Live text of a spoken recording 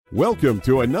Welcome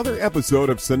to another episode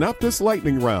of Synoptis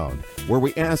Lightning Round, where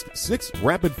we ask 6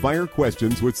 rapid-fire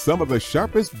questions with some of the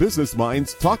sharpest business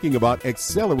minds talking about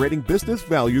accelerating business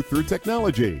value through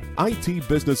technology, IT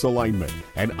business alignment,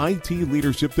 and IT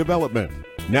leadership development.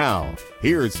 Now,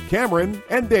 here's Cameron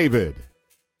and David.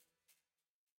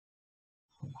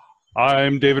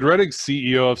 I'm David Reddig,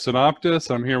 CEO of Synoptis.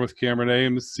 I'm here with Cameron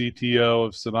Ames, CTO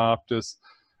of Synoptis.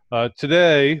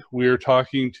 Today, we are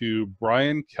talking to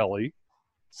Brian Kelley,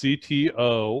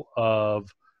 CTO of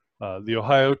the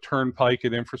Ohio Turnpike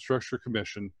and Infrastructure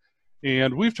Commission.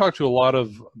 And we've talked to a lot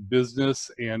of business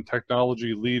and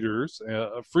technology leaders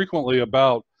frequently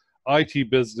about IT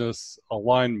business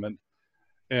alignment.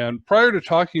 And prior to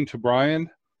talking to Brian,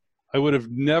 I would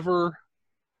have never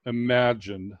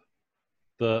imagined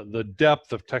the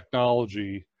depth of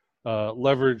technology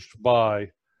leveraged by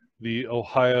the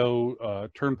Ohio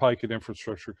Turnpike and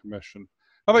Infrastructure Commission.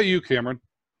 How about you, Cameron?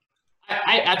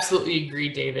 I absolutely agree,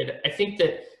 David. I think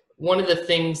that one of the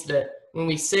things that when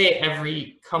we say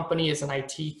every company is an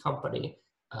IT company,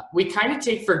 we kind of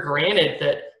take for granted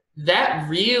that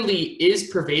really is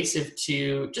pervasive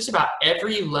to just about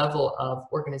every level of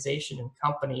organization and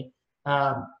company.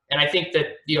 And I think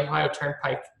that the Ohio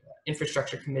Turnpike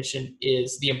Infrastructure Commission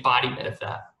is the embodiment of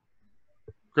that.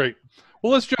 Great.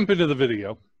 Well, let's jump into the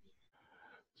video.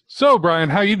 So, Brian,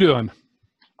 how you doing?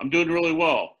 I'm doing really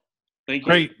well. Thank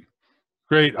you.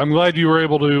 Great. I'm glad you were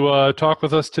able to talk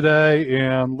with us today,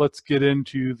 and let's get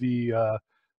into the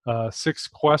 6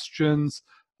 questions.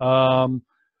 So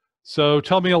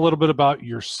tell me a little bit about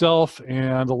yourself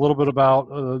and a little bit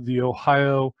about the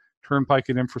Ohio Turnpike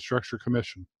and Infrastructure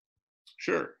Commission.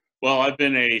 Sure. Well, I've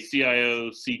been a CIO,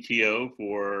 CTO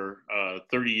for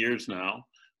 30 years now,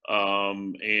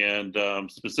 and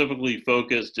specifically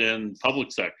focused in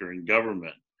public sector and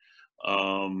government.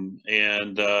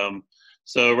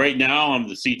 So right now I'm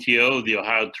the CTO of the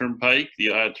Ohio Turnpike.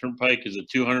 The Ohio Turnpike is a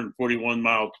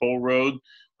 241-mile toll road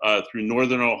through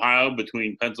northern Ohio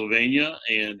between Pennsylvania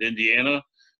and Indiana,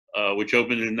 which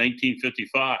opened in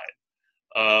 1955.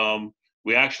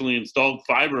 We actually installed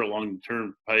fiber along the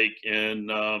Turnpike in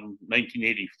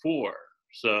 1984,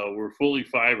 so we're fully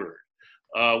fibered.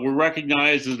 We're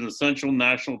recognized as an essential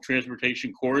national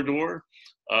transportation corridor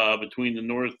between the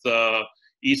northeastern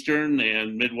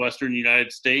and Midwestern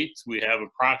United States. We have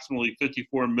approximately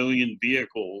 54 million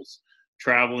vehicles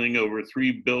traveling over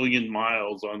 3 billion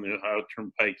miles on the Ohio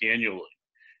Turnpike annually.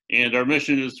 And our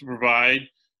mission is to provide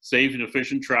safe and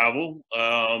efficient travel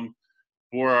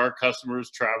for our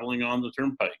customers traveling on the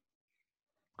Turnpike.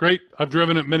 Great. I've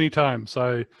driven it many times.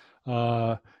 I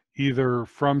either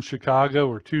from Chicago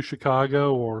or to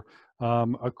Chicago or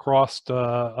across,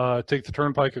 take the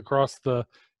Turnpike across the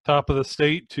top of the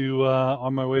state to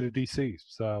on my way to DC.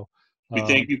 So we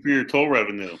thank you for your toll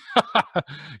revenue.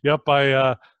 Yep,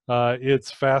 it's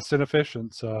fast and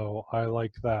efficient, so I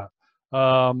like that.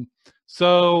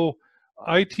 So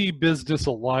IT business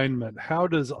alignment. How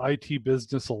does IT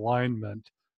business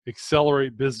alignment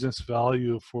accelerate business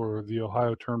value for the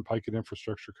Ohio Turnpike and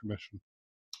Infrastructure Commission?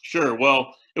 Sure.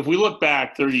 Well, if we look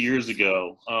back 30 years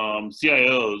ago,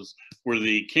 CIOs were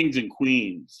the kings and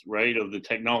queens, right, of the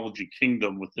technology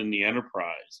kingdom within the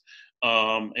enterprise.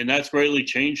 And that's greatly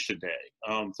changed today.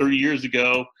 30 years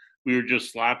ago, we were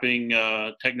just slapping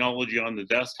technology on the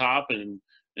desktop and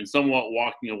somewhat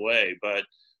walking away. But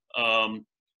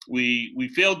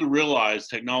we failed to realize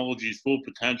technology's full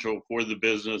potential for the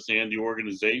business and the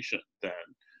organization then.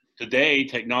 Today,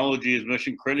 technology is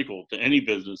mission critical to any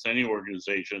business, any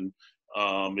organization.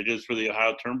 It is for the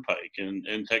Ohio Turnpike,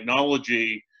 and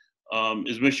technology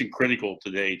is mission critical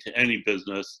today to any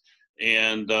business,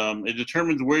 and it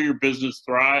determines where your business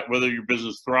whether your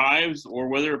business thrives or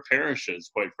whether it perishes.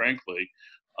 Quite frankly,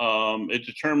 it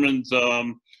determines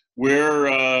where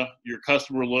your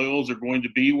customer loyals are going to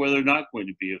be, where they're not going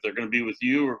to be, if they're going to be with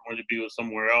you or going to be with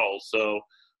somewhere else. So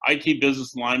IT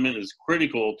business alignment is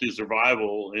critical to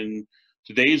survival in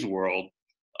today's world,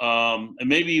 and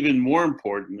maybe even more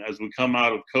important as we come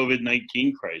out of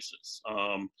COVID-19 crisis.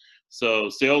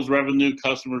 So sales revenue,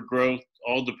 customer growth,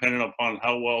 all dependent upon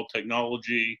how well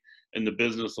technology and the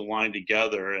business align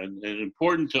together, and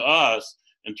important to us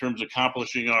in terms of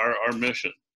accomplishing our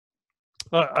mission.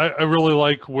 I really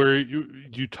like where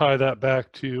you tie that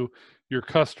back to your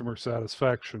customer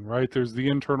satisfaction, right? There's the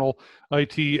internal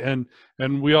IT, and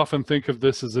we often think of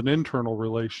this as an internal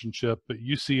relationship, but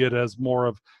you see it as more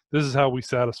of this is how we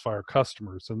satisfy our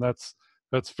customers, and that's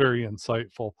very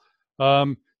insightful.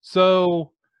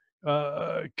 So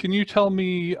can you tell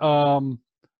me how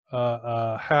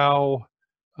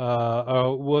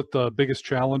what the biggest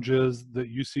challenge is that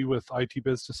you see with IT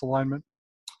business alignment?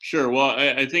 Sure. Well,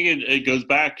 I think it goes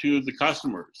back to the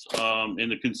customers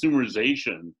and the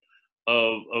consumerization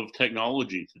of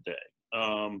technology today,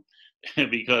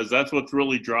 because that's what's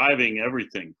really driving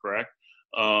everything, correct?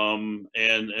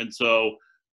 And so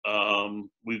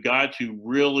we've got to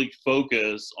really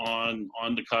focus on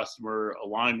the customer,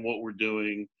 align what we're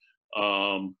doing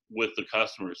with the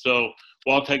customer. So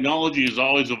while technology is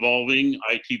always evolving,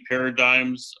 IT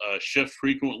paradigms shift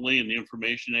frequently in the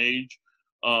information age.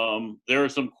 There are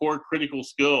some core critical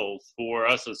skills for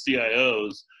us as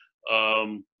CIOs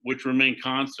which remain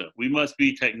constant. We must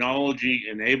be technology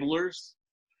enablers.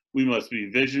 We must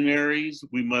be visionaries.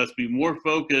 We must be more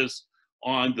focused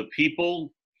on the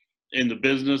people in the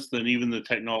business than even the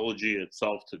technology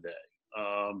itself today.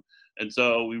 And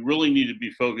so we really need to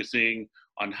be focusing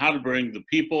on how to bring the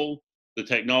people, the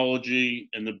technology,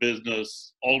 and the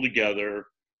business all together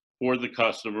for the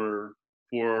customer,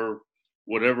 for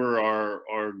whatever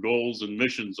our goals and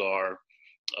missions are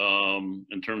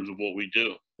in terms of what we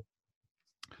do.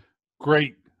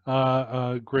 Great,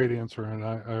 great answer, and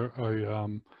I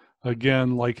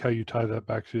again like how you tie that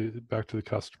back to the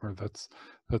customer.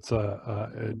 That's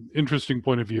an interesting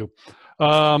point of view.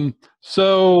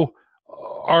 So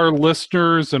our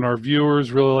listeners and our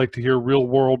viewers really like to hear real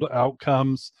world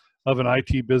outcomes of an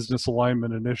IT business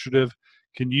alignment initiative.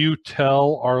 Can you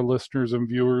tell our listeners and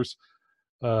viewers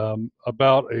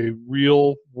about a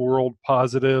real world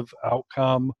positive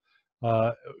outcome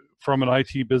from an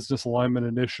IT business alignment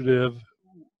initiative?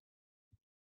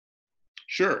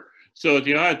 Sure. So at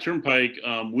the Ohio Turnpike,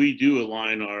 we do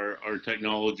align our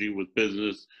technology with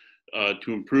business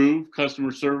to improve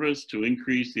customer service, to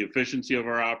increase the efficiency of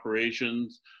our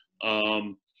operations,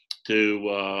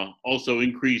 to also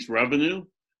increase revenue,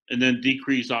 and then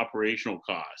decrease operational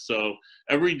costs. So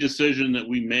every decision that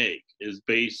we make is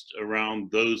based around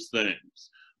those things.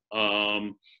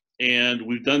 And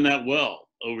we've done that well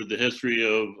over the history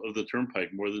of the Turnpike,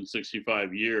 more than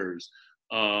 65 years.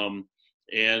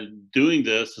 And doing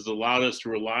this has allowed us to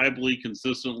reliably,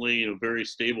 consistently, in a very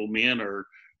stable manner,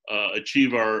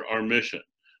 achieve our mission.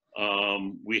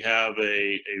 We have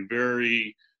a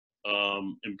very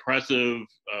impressive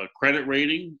credit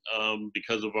rating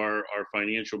because of our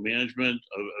financial management,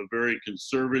 a very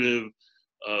conservative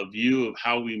view of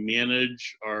how we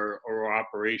manage our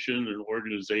operation and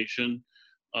organization.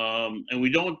 And we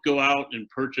don't go out and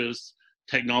purchase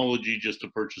technology just to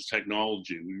purchase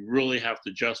technology. We really have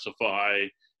to justify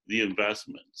the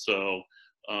investment. So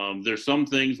there's some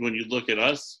things when you look at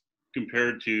us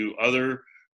compared to other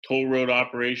toll road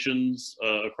operations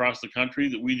across the country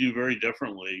that we do very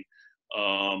differently,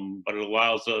 but it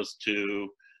allows us to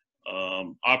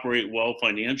operate well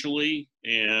financially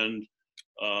and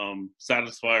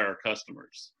satisfy our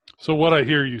customers. So what I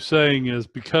hear you saying is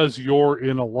because you're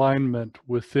in alignment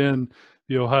within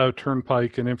the Ohio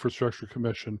Turnpike and Infrastructure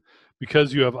Commission,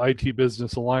 because you have IT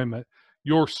business alignment,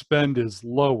 your spend is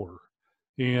lower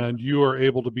and you are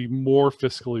able to be more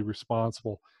fiscally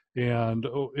responsible. And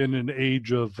in an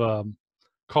age of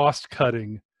cost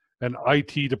cutting and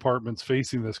IT departments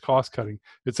facing this cost cutting,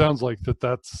 it sounds like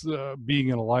that's being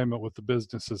in alignment with the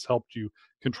business has helped you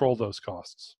control those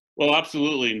costs. Well,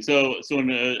 absolutely. And so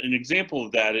an example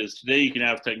of that is today you can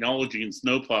have technology in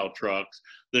snowplow trucks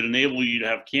that enable you to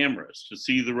have cameras to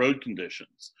see the road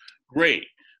conditions. Great.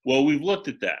 Well, we've looked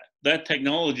at that. That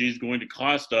technology is going to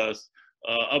cost us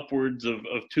upwards of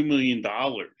 $2 million.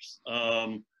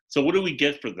 So what do we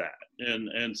get for that?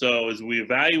 And so as we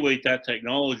evaluate that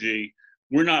technology,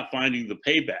 we're not finding the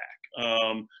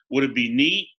payback. Would it be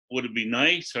neat? Would it be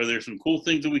nice? Are there some cool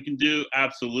things that we can do?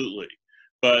 Absolutely.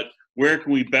 But where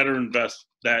can we better invest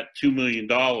that $2 million?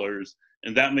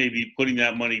 And that may be putting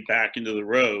that money back into the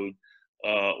road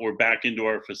or back into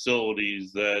our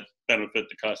facilities that benefit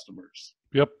the customers.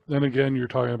 Yep. And again, you're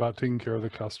talking about taking care of the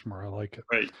customer. I like it.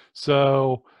 Right.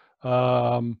 So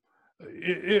our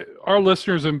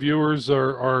listeners and viewers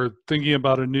are thinking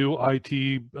about a new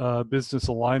IT business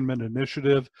alignment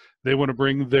initiative. They want to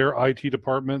bring their IT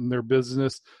department and their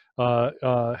business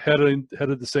headed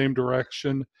the same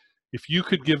direction. If you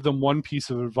could give them one piece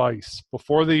of advice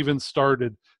before they even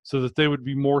started so that they would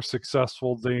be more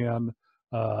successful than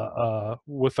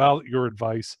without your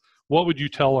advice, what would you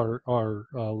tell our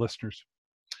listeners?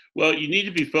 Well, you need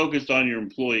to be focused on your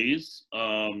employees.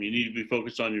 You need to be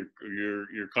focused on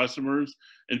your customers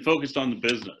and focused on the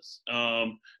business.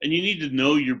 And you need to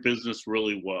know your business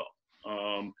really well.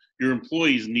 Your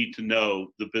employees need to know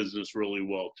the business really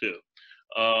well too.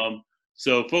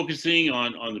 So focusing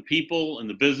on the people and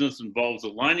the business involves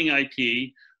aligning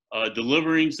IT,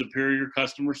 delivering superior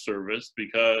customer service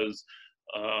because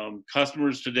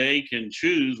customers today can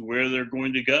choose where they're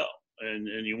going to go.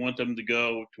 and you want them to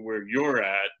go to where you're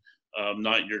at,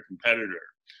 not your competitor.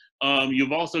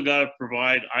 You've also got to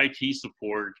provide IT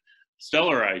support,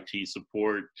 stellar IT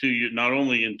support to you, not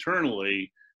only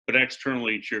internally, but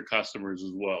externally to your customers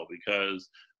as well, because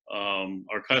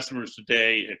our customers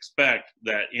today expect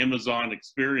that Amazon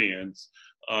experience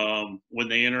when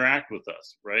they interact with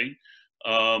us, right?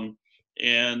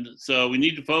 And so we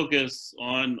need to focus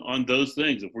on those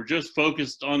things. If we're just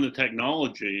focused on the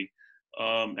technology,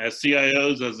 as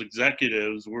CIOs, as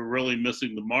executives, we're really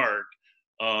missing the mark.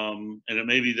 And it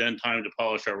may be then time to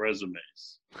polish our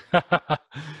resumes.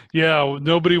 Yeah,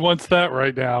 nobody wants that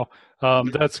right now.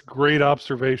 That's great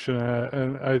observation.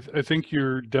 And I think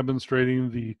you're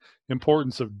demonstrating the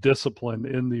importance of discipline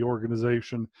in the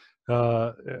organization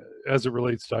as it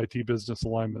relates to IT business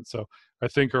alignment. So I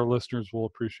think our listeners will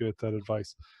appreciate that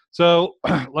advice. So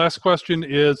last question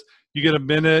is, you get a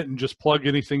minute and just plug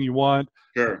anything you want.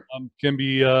 Sure. Can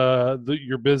be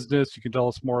your business. You can tell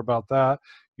us more about that.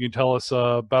 You can tell us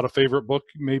about a favorite book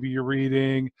maybe you're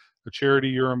reading, a charity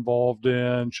you're involved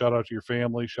in, shout out to your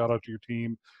family, shout out to your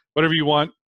team, whatever you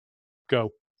want,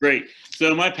 go. Great.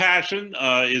 So my passion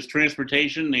is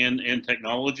transportation and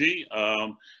technology,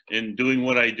 and doing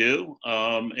what I do,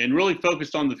 and really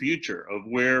focused on the future of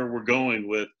where we're going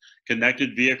with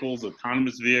connected vehicles,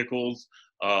 autonomous vehicles,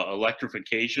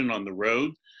 electrification on the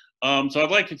road. So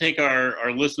I'd like to take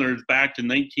our listeners back to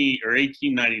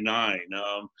 1899.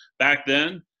 Back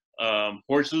then,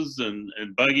 horses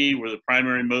and buggy were the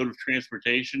primary mode of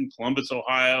transportation. Columbus,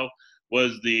 Ohio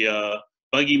was the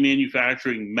buggy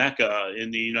manufacturing mecca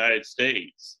in the United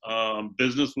States.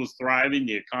 Business was thriving,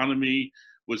 the economy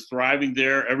was thriving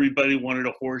there. Everybody wanted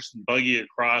a horse and buggy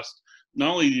across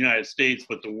not only the United States,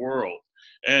 but the world.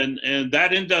 And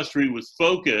that industry was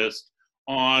focused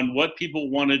on what people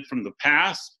wanted from the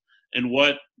past and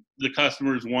what the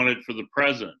customers wanted for the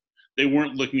present. They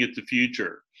weren't looking at the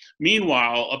future.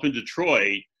 Meanwhile, up in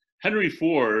Detroit, Henry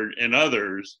Ford and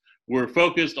others were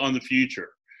focused on the future.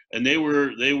 And they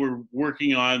were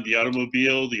working on the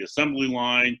automobile, the assembly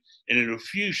line, and in a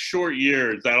few short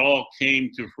years, that all came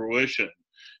to fruition.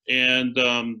 And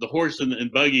the horse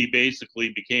and buggy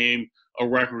basically became a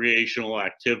recreational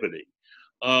activity.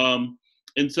 And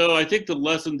so I think the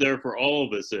lesson there for all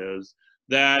of us is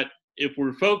that if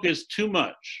we're focused too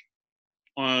much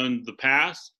on the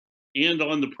past and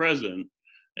on the present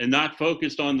and not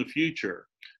focused on the future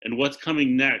and what's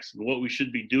coming next and what we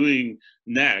should be doing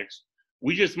next,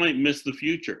 we just might miss the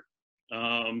future.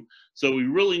 So we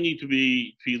really need to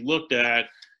be looked at,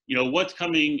 what's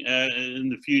coming in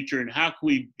the future and how can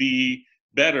we be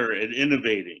better at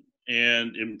innovating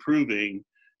and improving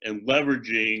and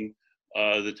leveraging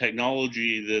the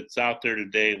technology that's out there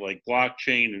today, like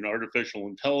blockchain and artificial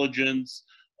intelligence,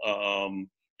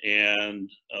 and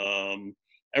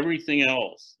everything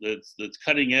else that's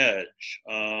cutting edge.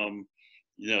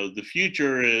 The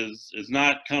future is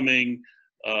not coming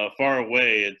far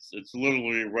away. It's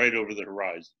literally right over the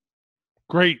horizon.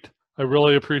 Great. I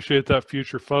really appreciate that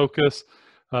future focus.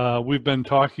 We've been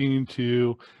talking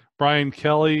to Brian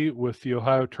Kelley with the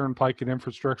Ohio Turnpike and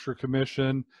Infrastructure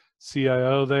Commission,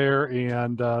 CIO there,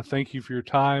 and thank you for your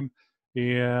time.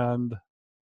 And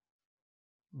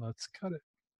let's cut it.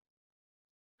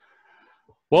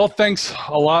 Well, thanks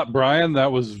a lot, Brian.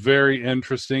 That was very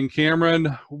interesting.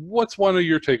 Cameron, what's one of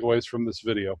your takeaways from this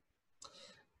video?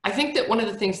 I think that one of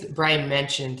the things that Brian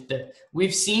mentioned that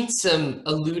we've seen some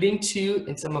alluding to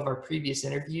in some of our previous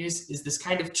interviews is this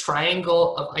kind of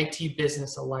triangle of IT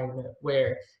business alignment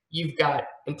where you've got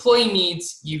employee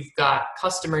needs, you've got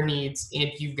customer needs,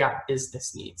 and you've got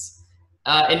business needs.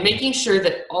 And making sure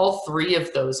that all three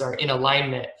of those are in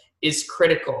alignment is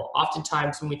critical.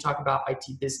 Oftentimes when we talk about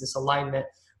IT business alignment,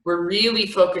 we're really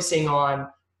focusing on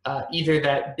either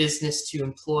that business to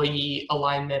employee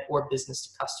alignment or business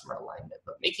to customer alignment.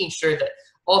 But making sure that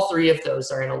all three of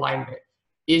those are in alignment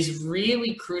is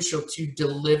really crucial to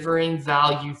delivering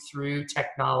value through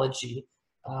technology,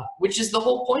 which is the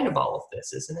whole point of all of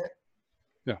this, isn't it?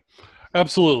 Yeah,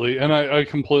 absolutely. And I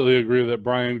completely agree that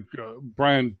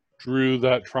Brian drew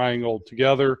that triangle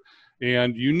together,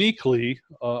 and uniquely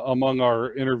among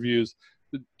our interviews,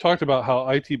 talked about how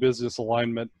IT business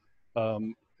alignment,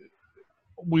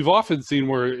 we've often seen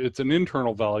where it's an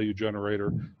internal value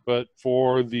generator, but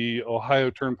for the Ohio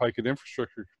Turnpike and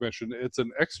Infrastructure Commission, it's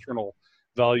an external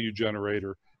value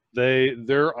generator.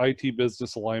 Their IT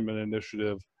business alignment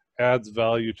initiative adds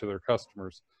value to their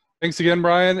customers. Thanks again,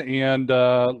 Brian, and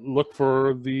look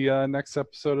for the next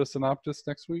episode of Synoptis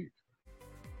next week.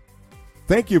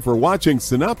 Thank you for watching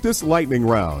Synoptis Lightning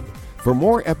Round. For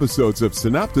more episodes of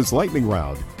Synoptis Lightning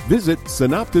Round, visit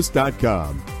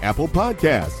synoptis.com, Apple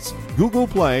Podcasts, Google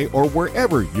Play, or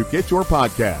wherever you get your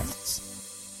podcasts.